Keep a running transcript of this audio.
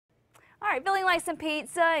All right, feeling like some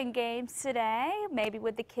pizza and games today, maybe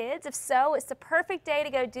with the kids. If so, it's the perfect day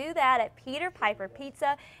to go do that at Peter Piper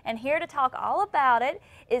Pizza. And here to talk all about it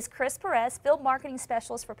is Chris Perez, Field Marketing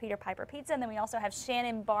Specialist for Peter Piper Pizza. And then we also have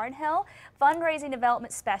Shannon Barnhill, Fundraising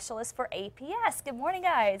Development Specialist for APS. Good morning,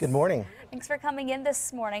 guys. Good morning. Thanks for coming in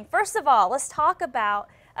this morning. First of all, let's talk about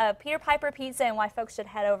Peter Piper Pizza and why folks should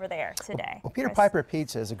head over there today. Well, Peter Piper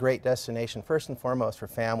Pizza is a great destination, first and foremost, for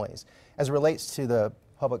families. As it relates to the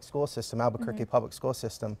public school system, Albuquerque public school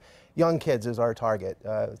system, young kids is our target.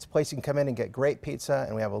 It's a place you can come in and get great pizza,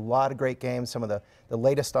 and we have a lot of great games, some of the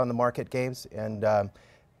latest on the market games, and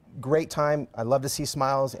great time. I love to see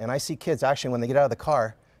smiles, and I see kids actually when they get out of the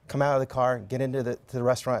car, come out of the car, get into the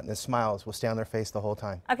restaurant, and the smiles will stay on their face the whole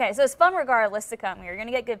time. Okay, so it's fun regardless to come here. You're going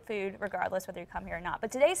to get good food regardless whether you come here or not.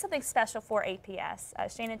 But today's something special for APS.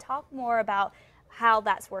 Shannon, talk more about how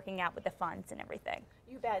that's working out with the funds and everything.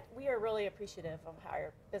 You bet. We are really appreciative of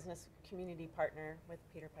our business community partner with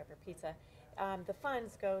Peter Piper Pizza. The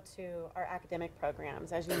funds go to our academic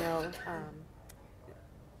programs. As you know,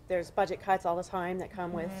 there's budget cuts all the time that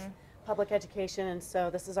come with public education, and so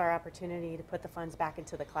this is our opportunity to put the funds back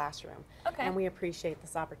into the classroom. Okay. And we appreciate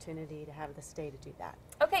this opportunity to have this day to do that.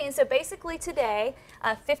 Okay, and so basically today,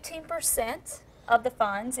 15% of the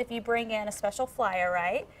funds, if you bring in a special flyer,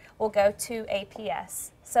 right, will go to APS.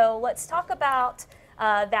 So let's talk about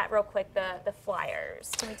that real quick, the flyers.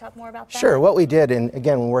 Can we talk more about that? Sure. What we did, and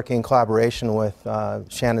again, we're working in collaboration with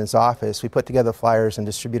Shannon's office, we put together flyers and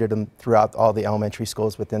distributed them throughout all the elementary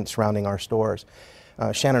schools within surrounding our stores.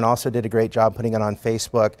 Shannon also did a great job putting it on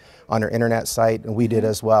Facebook, on her internet site, and we did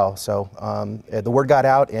as well. So the word got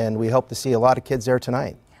out, and we hope to see a lot of kids there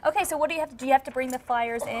tonight. Okay, so what do you have to do? You have to bring the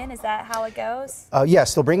flyers in? Is that how it goes?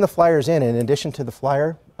 Yes, they'll bring the flyers in. In addition to the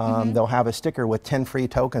flyer, they'll have a sticker with 10 free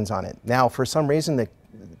tokens on it. Now, for some reason, the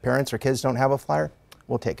parents or kids don't have a flyer,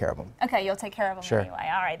 we'll take care of them. Okay, you'll take care of them anyway.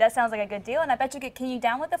 All right, that sounds like a good deal. And I bet can you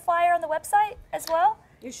download the flyer on the website as well?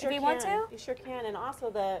 You sure if you can. want to? You sure can. And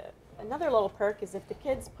also another little perk is if the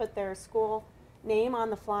kids put their school name on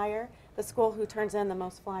the flyer, the school who turns in the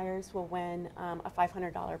most flyers will win a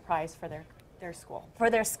 $500 prize for their school.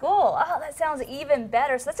 For their school. Oh, that sounds even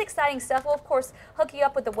better. So that's exciting stuff. We'll, of course, hook you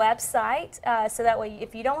up with the website so that way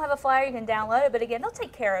if you don't have a flyer, you can download it. But again, they'll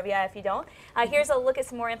take care of you if you don't. Here's a look at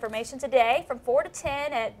some more information today from 4 to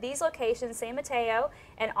 10 at these locations, San Mateo,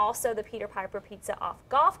 and also the Peter Piper Pizza off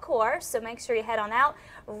Golf Course. So make sure you head on out.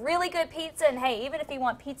 Really good pizza. And hey, even if you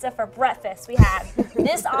want pizza for breakfast, we have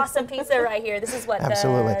this awesome pizza right here. This is what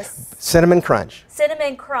Absolutely. Cinnamon Crunch.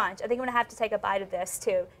 Cinnamon Crunch. I think I'm going to have to take a bite of this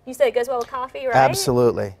too. You said it goes well with coffee? Right?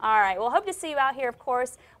 Absolutely. All right. Well, hope to see you out here, of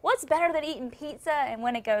course. What's better than eating pizza and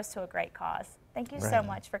when it goes to a great cause? Thank you so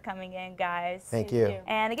much for coming in, guys. Thank you.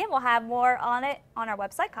 And again, we'll have more on it on our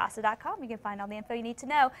website, Casa.com. You can find all the info you need to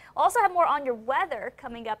know. We'll also have more on your weather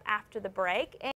coming up after the break.